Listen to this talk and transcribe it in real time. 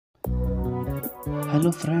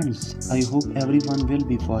Hello friends, I hope everyone will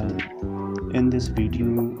be fine. In this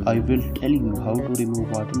video, I will tell you how to remove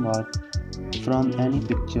watermark from any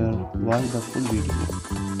picture. Watch the full video.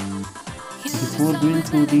 Before going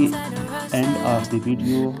to the end of the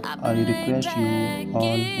video, I request you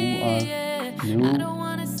all who are new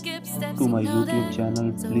to my YouTube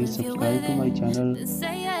channel, please subscribe to my channel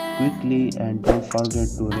quickly and don't forget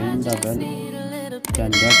to ring the bell.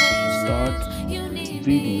 Then let's start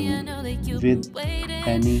video with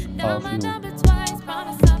any of you.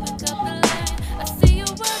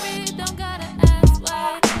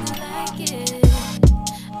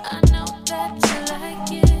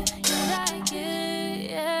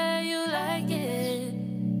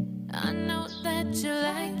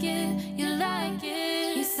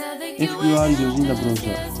 If you are using the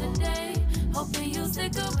browser,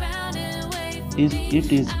 if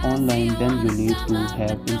it is online, then you need to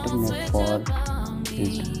have internet for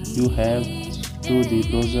it. You have to the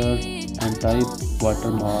browser and type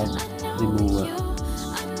watermark remover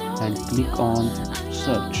and click on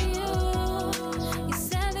search.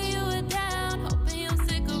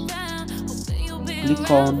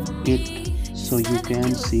 Click on it so you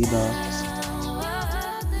can see the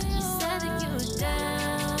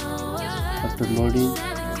after loading,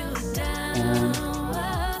 and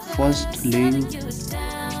first link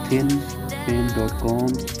thinfilm.com,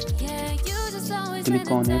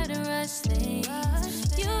 click on it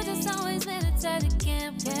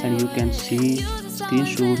and you can see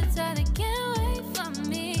screenshot,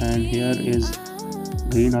 and here is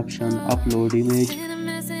green option upload image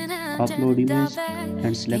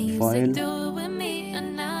and select file,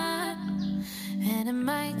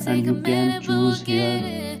 and you can choose here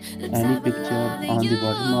any picture on the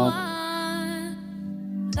watermark.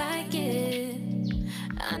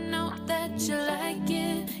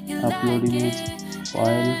 Upload image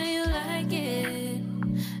file,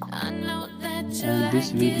 and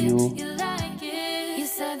this video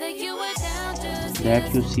that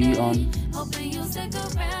you see on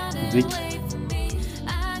which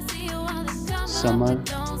summer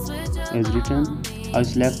is written. I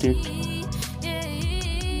select it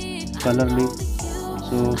colorly,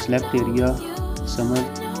 so select area summer,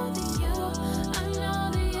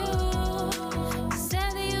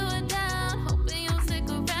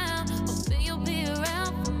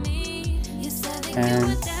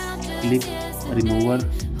 and click remover.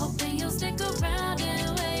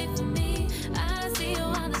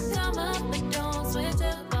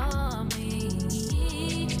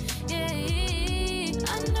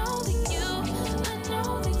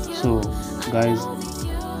 So guys,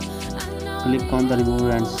 click on the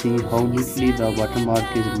remover and see how neatly the watermark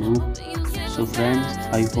is removed. So friends,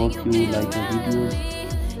 I hope you like the videos.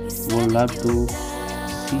 Would love to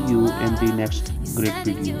see you in the next great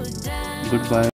video. Goodbye.